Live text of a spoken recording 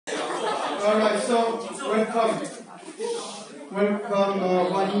Alright, so welcome. Welcome,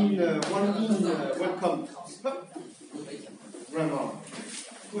 welcome. Grammar.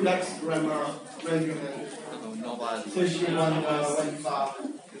 Who likes grammar? Raise your hand. Session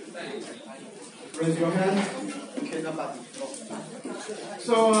 1.5. Raise your hand. Okay, nobody.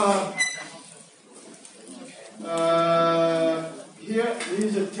 So, here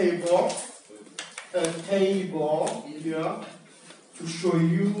is a table here to show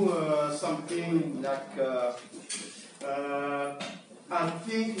you something like I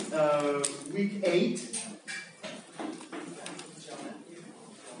think week 8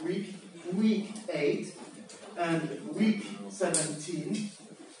 and week 17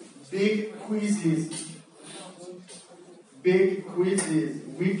 big quizzes week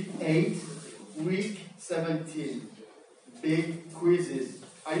 8 week 17 big quizzes.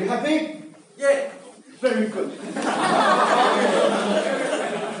 Are you happy? Yeah. Very good.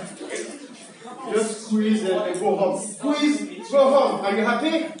 Just quiz and go home. Quiz, go home. Are you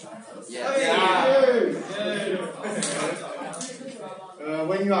happy? Yeah.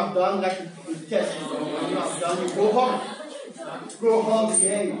 When you are done, like the test, when you are done, you go home. Go home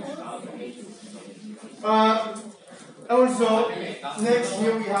again. Also, next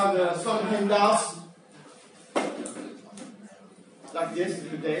year we have some handouts like this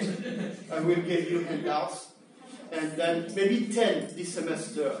today. I will give you handouts. And then maybe 10 this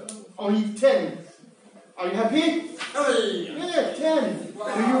semester. Only 10. Are you happy? Yeah, 10.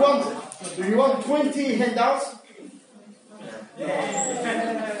 Do you want 20 handouts?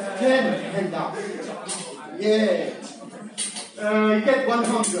 10 handouts. Yeah. You get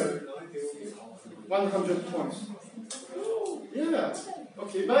 100. 100 points. Yeah.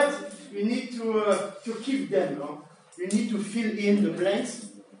 Okay, but we need to keep them, no? We need to fill in the blanks.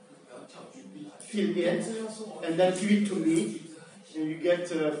 Fill in, and then give it to me, and you get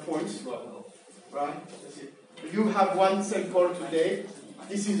points. Right? That's it. You have one sample today.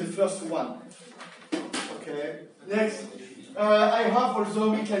 This is the first one. Okay. Next, I hope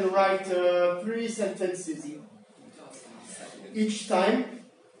also we can write 3 sentences. Each time,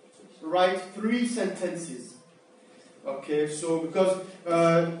 write 3 sentences. Okay. So because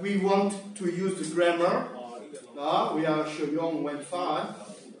we want to use the grammar, we are showing on 1.5.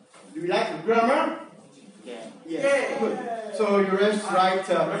 Do you like the grammar? Yeah. Yeah. Good. So you just write.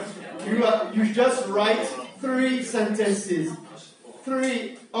 You just write 3 sentences.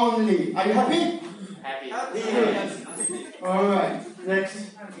 3 only. Are you happy? Happy. Good. All right.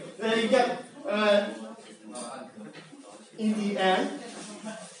 Next. Then you get. In the end,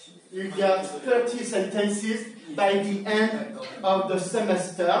 you get 30 sentences by the end of the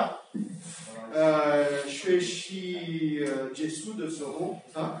semester. 学期结束的时候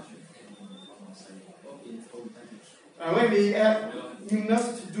，ouais, mais you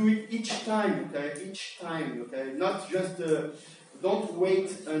must do it each time, okay? Each time, okay? Not just don't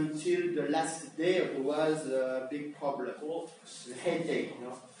wait until the last day, otherwise a big problem, headache, you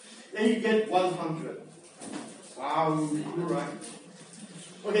know. Then you get 100. Wow, you're right.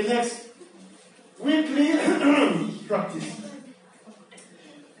 Okay, next. Weekly practice.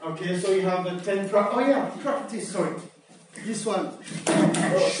 Okay, so you have the 10 practice. Oh yeah, practice, sorry. This one.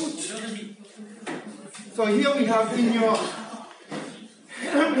 Shoot. So here we have in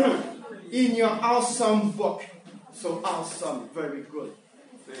your awesome book. So awesome, very good.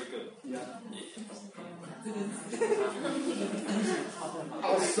 Very good. Yeah.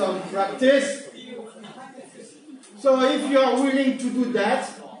 Awesome practice. So if you are willing to do that,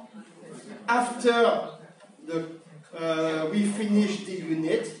 after we finish the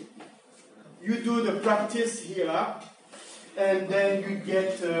unit, you do the practice here, and then you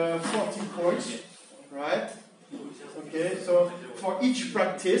get 40 points, right? Okay, so for each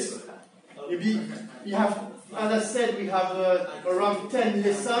practice, maybe you have, as I said, we have around 10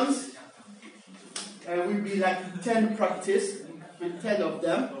 lessons, and we'll be like 10 practice, with 10 of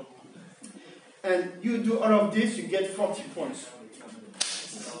them, and you do all of this, you get 40 points.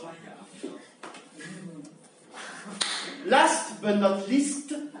 Last but not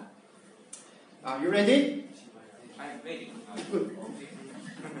least, are you ready? I'm ready. Good.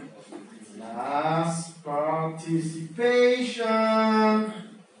 Last participation.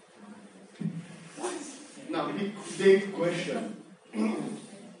 Now, big question.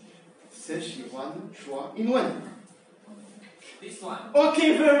 Session 1, choix in when? This one.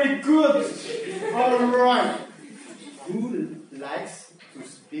 Okay, very good. All right. Who likes to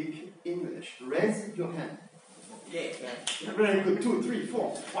speak English? Raise your hand. Yeah. Very good. 2, 3,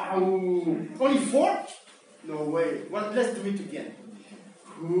 4. Wow. Only 4? No way. Well, let's do it again.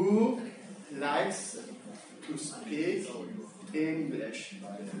 Who likes to speak English?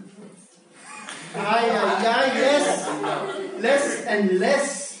 Aye, aye, aye, yes. Less and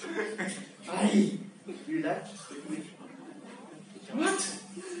less. Aye. You like? What?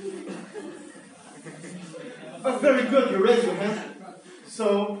 Oh, very good, you raise your hand.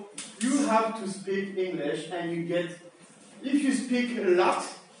 So, you have to speak English and you get, if you speak a lot,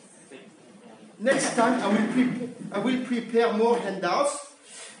 next time I will prepare more handouts.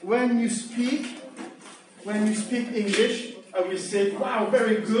 When you speak English, I will say, wow,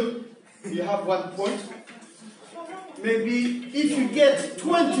 very good, you have 1 point. Maybe if you get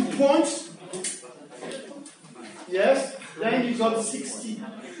 20 points, yes, then you got 60.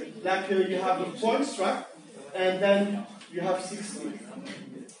 Like you have the points, right? And then you have 60.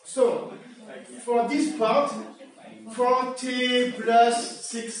 So, for this part, 40 plus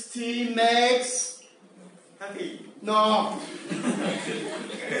 60 makes... No.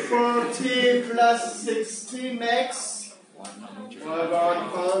 40 plus 60 makes...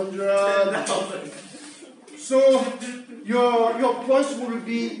 100. So, your points will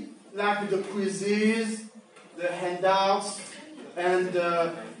be like the quizzes, the handouts, and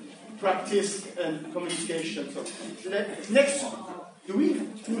practice and communication. So, next, do we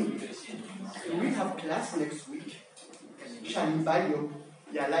have class next week? Shalibayo,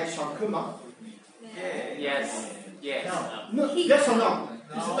 il y a live en commun. Yes. Yes. No. Yes or no?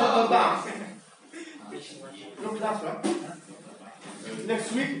 It's about. No class, right?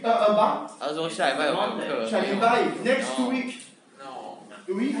 Next week, about. 他说下礼拜有课。Shalibayo, next No. week. No.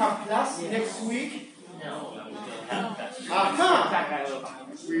 Do we have class next week? No. Aha!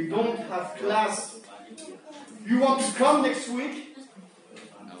 We don't have class. You want to come next week?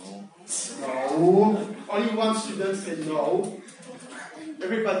 No. No. Only one student said no.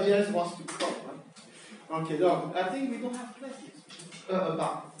 Everybody else wants to come. Huh? Okay, no, I think we don't have classes.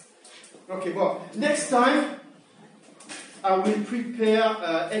 Okay, well, next time I will prepare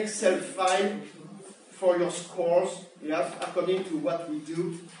Excel file for your scores. Yes, according to what we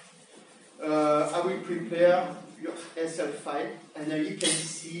do. I will prepare your Excel file and then you can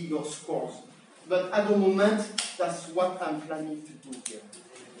see your scores. But at the moment, that's what I'm planning to do here.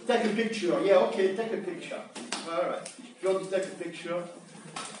 Take a picture. Yeah, okay, take a picture. All right. If you want to take a picture.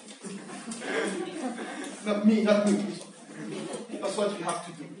 Not me. That's what you have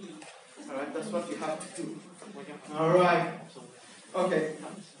to do. All right, that's what you have to do. All right. Okay.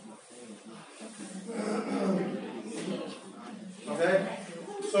 Okay.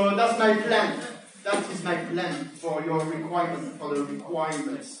 So that's my plan. That is my plan for your requirement, for the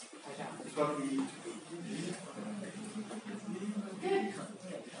requirements. That's what we need to do.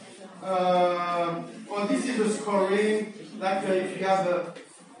 Well, this is the scoring. Like if you have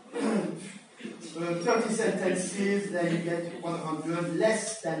 30 sentences, then you get 100.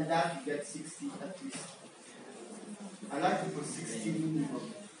 Less than that, you get 60 at least. I like to put 60 minimum.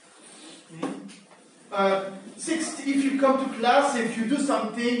 60, if you come to class, if you do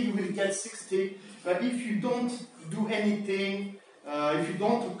something, you will get 60. But if you don't do anything, if you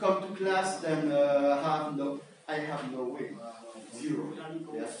don't come to class, then I have no way. 0.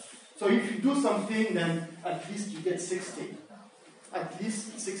 Yes. So if you do something, then at least you get 60. At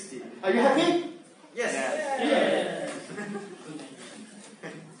least 60. Are you happy? Yes. Yeah.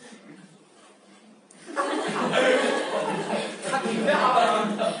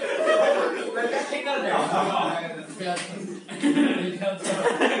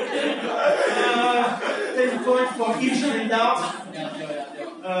 Ten points for each handout.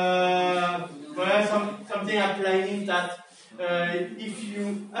 Well, something I'm planning that if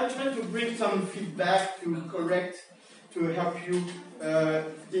you, I try to bring some feedback to correct, to help you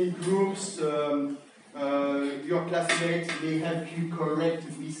in groups. Your classmates may help you correct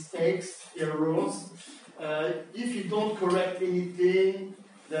mistakes, errors. If you don't correct anything,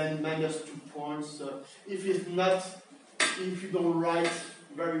 then minus 2 points. If it's not, if you don't write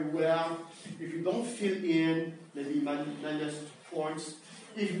very well, if you don't fill in, maybe minus 2 points.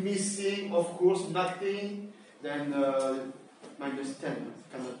 If missing, of course, nothing, then minus 10.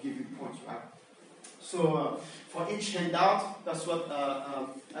 Cannot give you points, right? So for each handout, that's what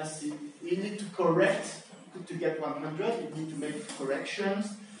I see. You need to correct to get 100. You need to make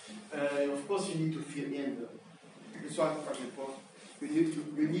corrections. Of course, you need to fill in this one, for example. You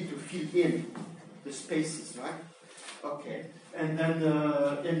need to fill in the spaces, right? Okay, and then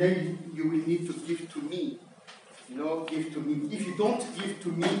you will need to give to me. You know, give to me. If you don't give to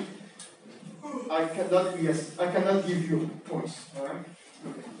me, I cannot give you points. All right?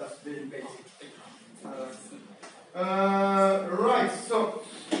 Okay, that's very basic. Right. So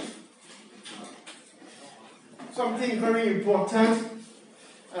something very important.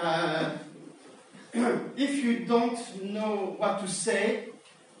 If you don't know what to say,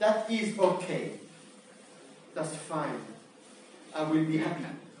 that is okay. That's fine. I will be happy.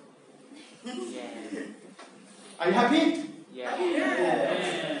 Yeah. Are you happy? Yeah.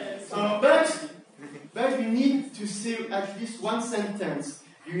 But you need to say at least one sentence.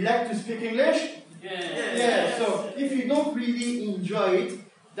 You like to speak English? Yeah. So if you don't really enjoy it,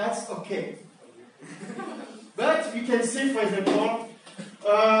 that's okay. But you can say, for example,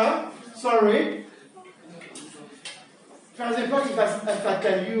 sorry. For example, if I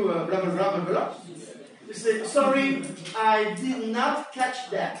tell you blah blah blah blah blah, you say, sorry, I did not catch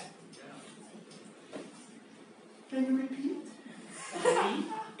that. Can you repeat?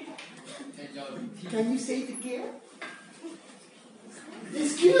 Can you say it again?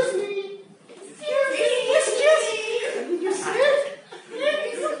 Excuse me. Excuse me. What did you say?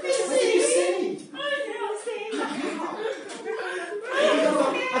 What did you say?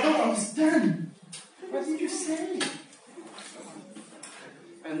 I don't understand. What did you say?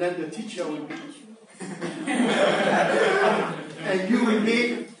 And then the teacher will be. And you will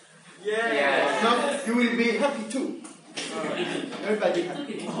be. Yeah. No, you will be happy too. Everybody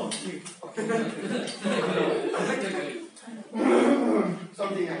happy.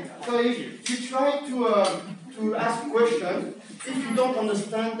 Something like that. So if you try to ask questions, if you don't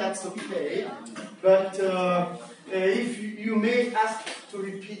understand, that's okay. But if you may ask to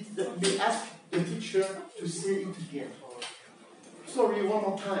repeat, may ask the teacher to say it again. Sorry, one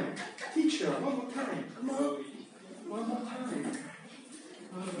more time. Teacher, one more time. Come on. One more time.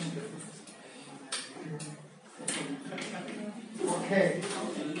 Okay.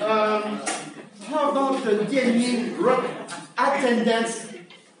 How about the daily attendance?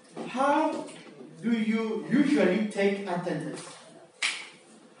 How do you usually take attendance?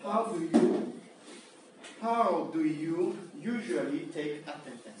 How do you usually take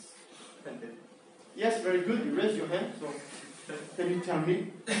attendance? Yes, very good. You raise your hand. So, can you tell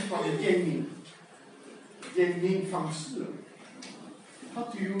me from the gaming function? How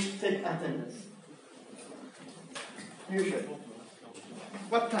do you take attendance? Usually.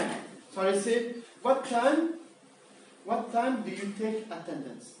 What time? So I say, what time do you take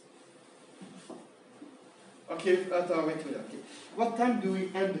attendance? Okay, wait a minute. Okay. What time do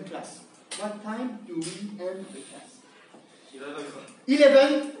we end the class? What time do we end the class?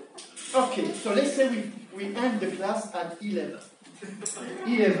 11? Okay, so let's say we end the class at 11.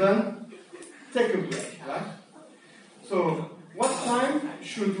 11, take a break, right? So, what time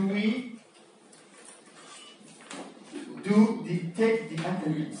should we take the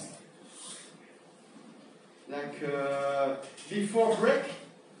attendance? Like before break?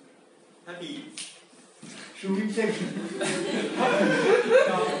 Happy. Should we take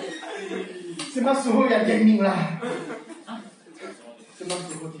C'est Masoro, il y a gaming là. C'est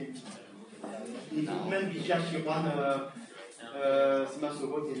Masoro qui est. Il faut même déjà qui run c'est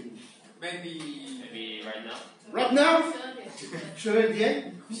Masoro qui est. Maybe right now. Right now? Should I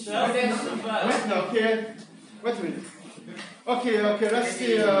Right now, okay. Wait a minute. Okay, let's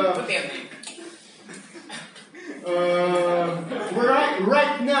see.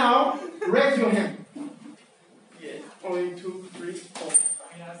 Right now, raise your hand. 1, 2, 3, 4,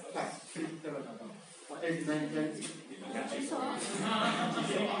 5, 6, 7, 8, 9, 10.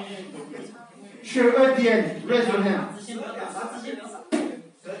 Sure, at the end, raise your hand.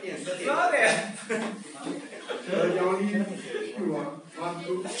 Only 1,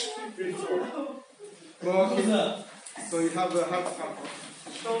 2, 3, 4. Okay. So you have a half.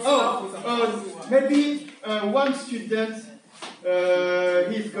 Maybe one student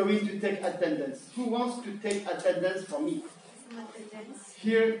he's going to take attendance. Who wants to take attendance for me?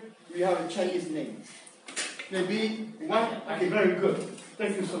 Here we have a Chinese name. Maybe one. Okay, very good.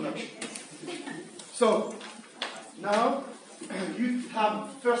 Thank you so much. So now you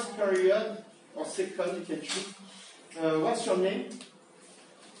have first period or second. You can choose. What's your name?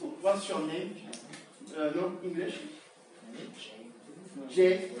 What's your name? No English.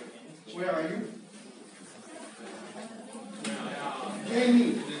 J. Where are you?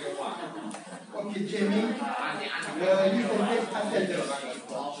 Jamie. Okay, Jamie. You can take attendance.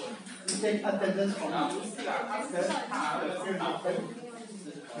 You take attendance from me.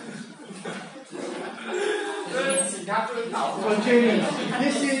 So Jamie,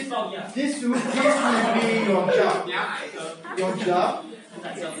 this will be your job. Your job.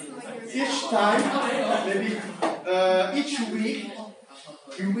 Each time, maybe each week,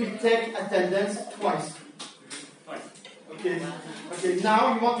 you will take attendance twice. Okay.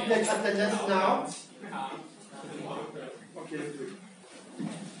 Now you want to take attendance now. Okay, let's do it.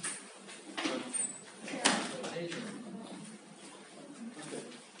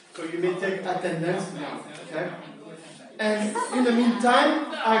 So you may take attendance now. Okay. And in the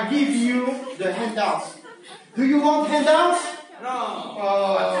meantime, I give you the handouts. Do you want handouts? No. Oh.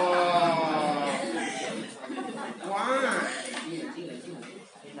 Why?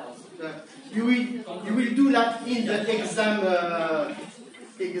 You will do that in the exam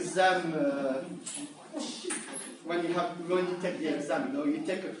when you take the exam. You know, you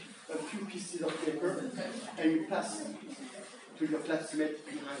take a few pieces of paper and you pass to your classmate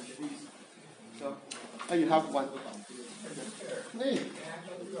behind you. So, you have one. Hey.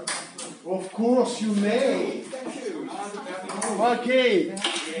 Of course you may. Okay.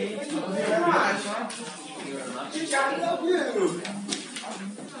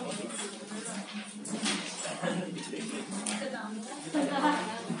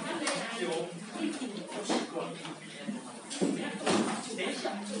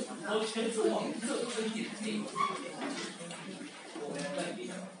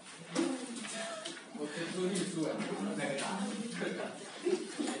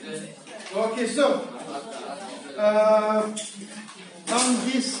 Okay, so on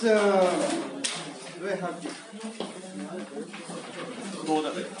this, do I have this?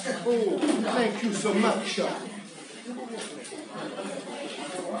 Oh, thank you so much.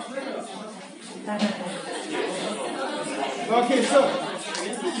 Okay, so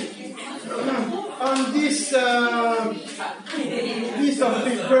on this piece of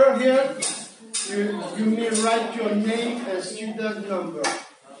paper here, you may write your name and student number.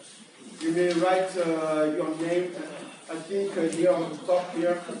 You may write your name, I think here on the top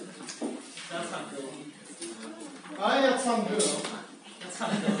here. I had some girl.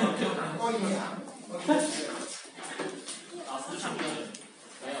 Oh yeah.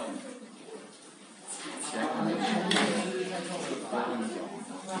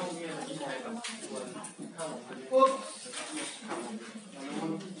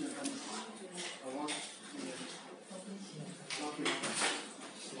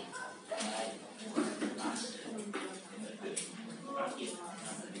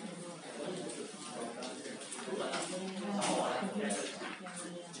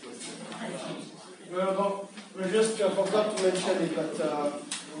 We just forgot to mention it, but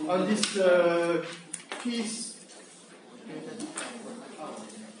on this piece,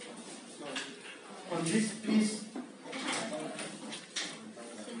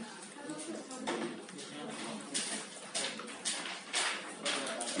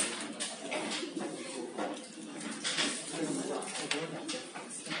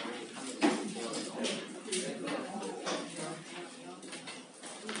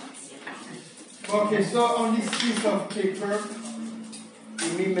 okay, so on this piece of paper, you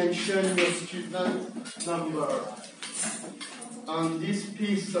may mention your student number. On this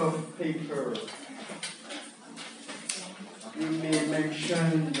piece of paper, you may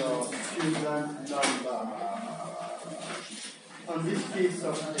mention your student number. On this piece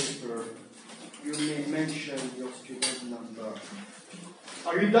of paper, you may mention your student number.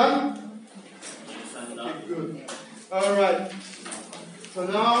 Are you done? Okay, good. All right. So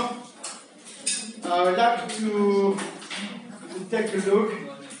now, I would like to take a look.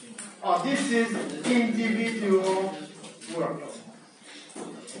 This is individual work.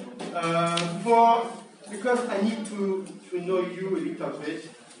 Because I need to know you a little bit.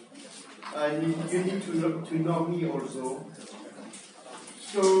 You need to know me also.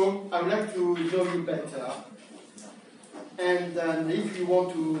 So I would like to know you better. And if you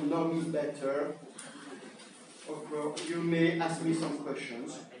want to know me better, you may ask me some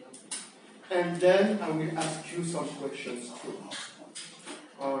questions. And then I will ask you some questions too.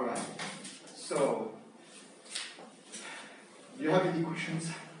 All right. So, do you have any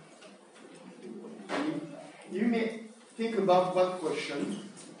questions? You may think about one question.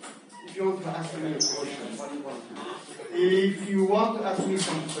 If you want to ask me a question, what do you want to do? If you want to ask me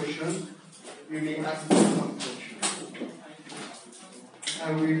some questions, you may ask me some questions.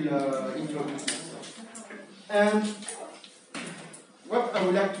 I will introduce myself. And what I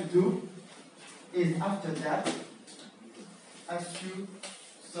would like to do is after that, ask you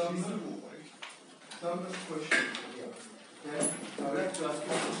some questions here. Then I would like to ask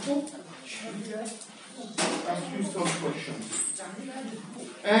you some questions.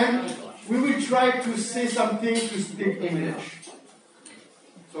 And we will try to say something to speak English.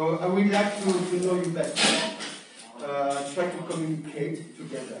 So I would like to know you better. Try to communicate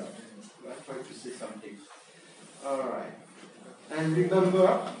together. Try to say something. Alright. And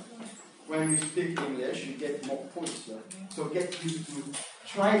remember, when you speak English, you get more points. So get used to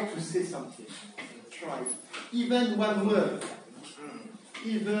try to say something. Try. Even one word.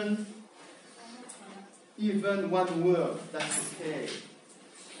 Even one word, that's okay.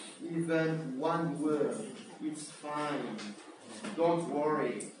 Even one word, it's fine. Don't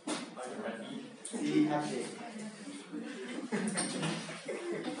worry. Be happy.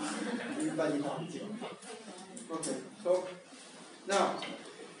 Everybody happy. Okay, so now,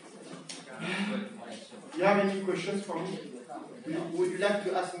 you have any questions for me? Would you like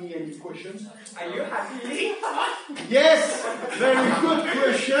to ask me any questions? Are you happy? Yes! Very good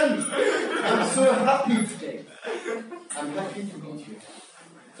question. I'm so happy today. I'm happy to meet you.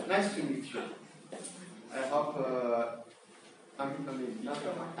 Nice to meet you. I hope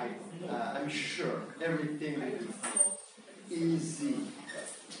I'm sure everything will be easy.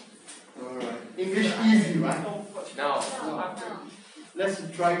 Alright. English easy, right? No. Let's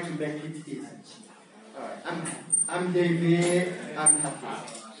try to make it easy. Alright. I'm David. I'm happy.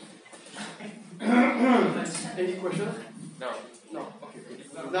 Any questions? No. No. Okay.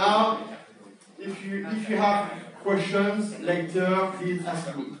 Good. Now, if you have questions later, please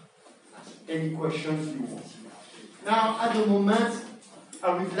ask me. Any questions you want. Now, at the moment,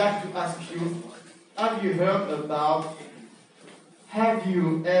 I would like to ask you: have you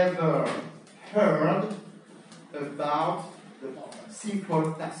ever heard about the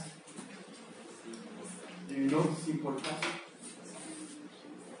simple past? Do you know simple past?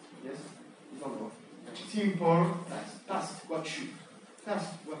 Yes? You don't know. Simple past. Past, what should? Past,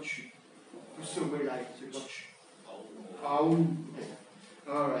 what should? To summarize, what should? Oh, okay.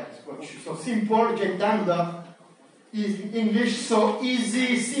 Alright, what should? So simple, gentanda, is in English so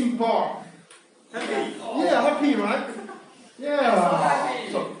easy, simple. Happy. Yeah, happy, right? Yeah. So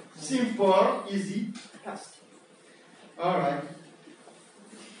happy. So simple, easy, past. Alright.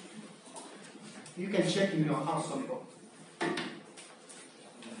 You can check in your ensemble.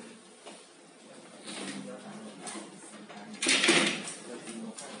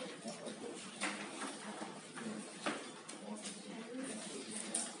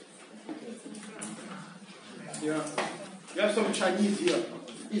 Yeah. You have some Chinese here.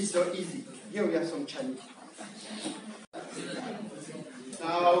 It's so easy. Here we have some Chinese.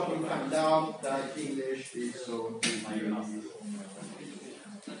 Now we find out that English is so easy.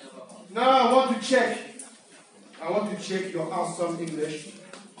 Now I want to check your awesome English.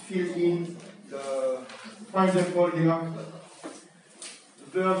 Fill in the, for example, here,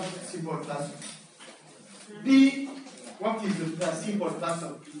 verb simple past. Be, what is the simple past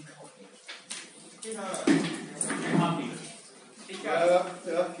of be? Happy.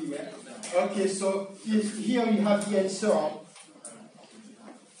 Happy, yeah. Okay, so here you have the answer.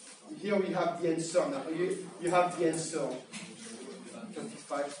 Here we have the answer now. You have the answer.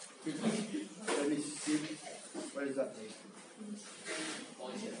 25. Let me see. What is that?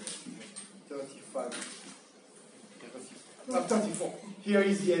 35. 34. Here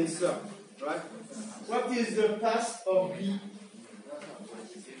is the answer. Right? What is the past of be?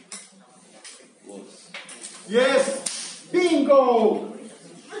 Yes! Bingo!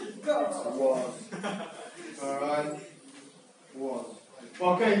 Was. Alright. Was.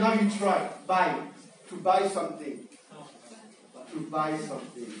 Okay, now you try. Buy. To buy something. To buy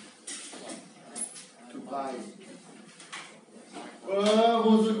something. To buy.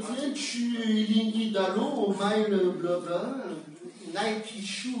 Você tinha idalo mai le blabla Nike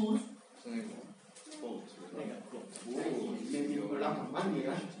shoes.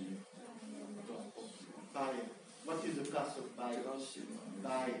 Buy. What is the class of buy?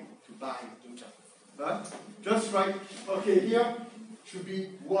 Buy. To buy. But just write. Okay, here should be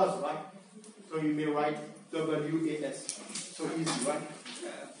was, right? So you may write W-A-S. So easy, right?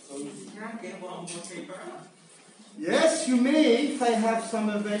 So easy. Can I get one more paper? Yes, you may, if I have some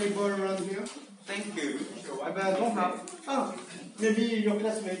available around here. Thank you. But I don't have. Ah, maybe your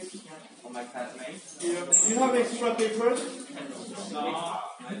classmates. For my classmates. Yeah. You have extra papers? No,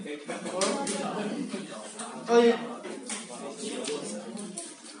 I think Oh, yeah.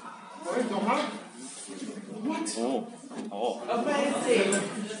 Oh, you don't have? What? Oh. amazing.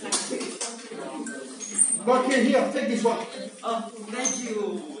 Okay, here, take this one. Oh, thank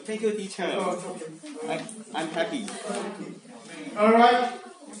you. Thank you, teacher. Oh, it's okay. I'm happy. Alright.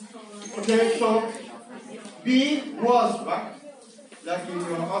 Okay, so be was, right? Like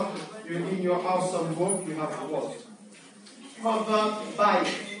in your awesome book, you have was. How about buy?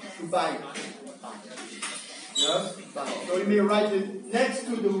 To buy. Yes, buy. So you may write it next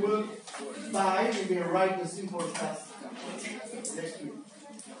to the word buy, you may write the simple past next to it.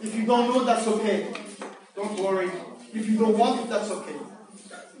 If you don't know, that's okay. Don't worry. If you don't want it, that's okay.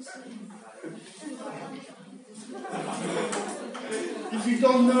 If you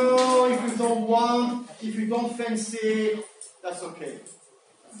don't know, if you don't want, if you don't fancy, that's okay.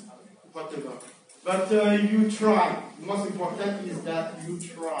 Whatever. But you try. The most important is that you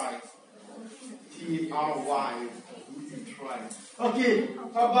try. T-R-Y. You try. Okay,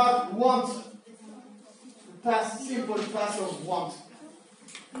 how about want? past, simple past of want.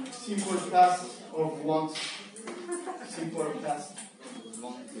 Simple past of want. Simple past.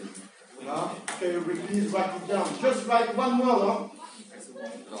 Okay, please write it down. Just write one word.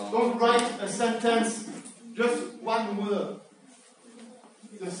 Huh? Don't write a sentence. Just one word.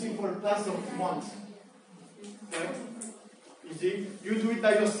 The simple past of want. Okay? Easy. You do it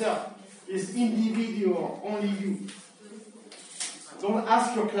by yourself. It's individual, only you. Don't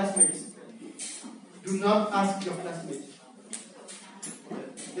ask your classmates. Do not ask your classmates.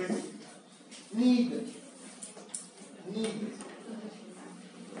 Okay. Need.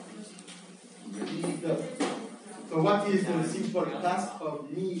 So what is the simple past of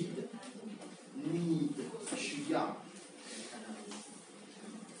need? Need. Sugar.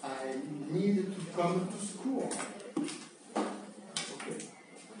 I need to come to school. Okay.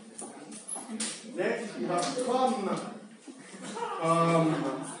 Next we have come.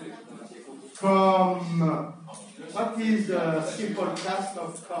 Come. What is the simple past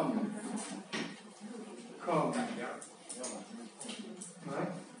of come? Come.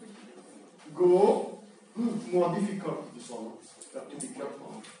 Right? Go. More difficult this one. You have to be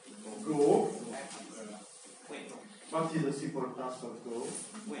careful. Go. What is the simple past of go?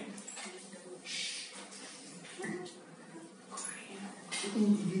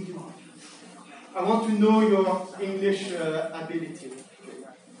 Individual. I want to know your English ability.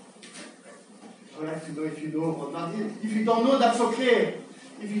 I'd like to know if you know or not. If you don't know, that's okay.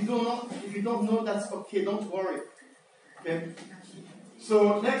 If you don't know, that's okay. Don't worry. Okay.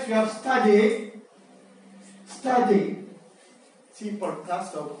 So next we have study. Study. Simple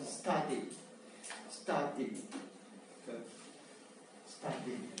past of study. Study. Okay.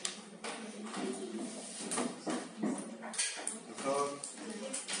 Study.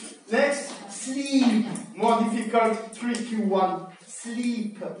 Next, sleep. More difficult, tricky one.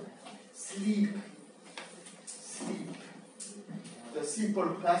 Sleep. Sleep. Sleep. The simple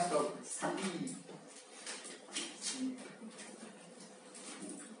past of sleep. Sleep.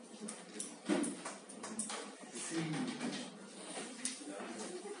 Sleep.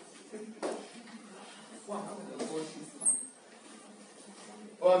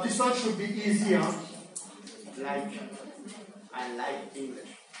 Oh, this one should be easier. Like, I like English.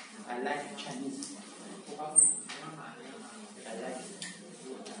 I like Chinese.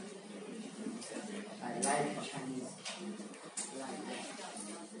 I like Chinese.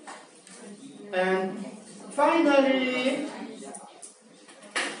 And finally,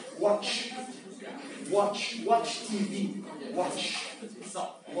 watch. Watch TV. Watch.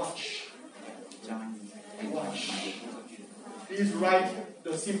 Please write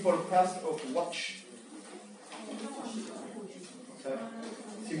the simple past of watch.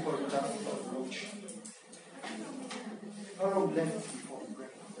 Simple past of watch. How long left before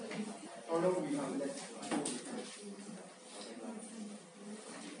break? How long we have left?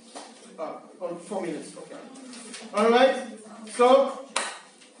 4 minutes. Okay. All right. So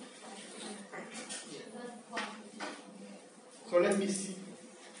let me see.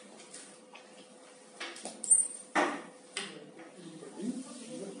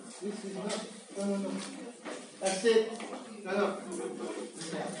 This is not. No. That's it. No.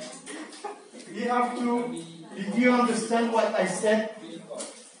 You have to. Did you understand what I said?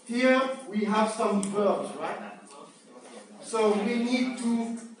 Here we have some verbs, right? So we need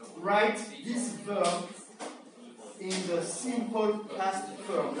to write this verb in the simple past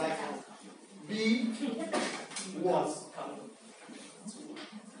form, like be, was.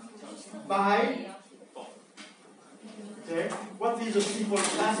 By. Okay. What is the simple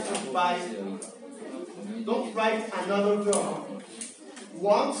past of by? Don't write another verb.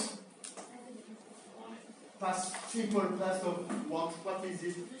 Want. Past, simple past of want. What is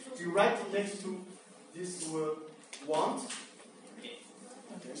it? You write it next to this word want.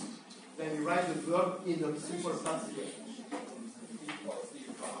 Okay. Then you write the verb in the simple past here.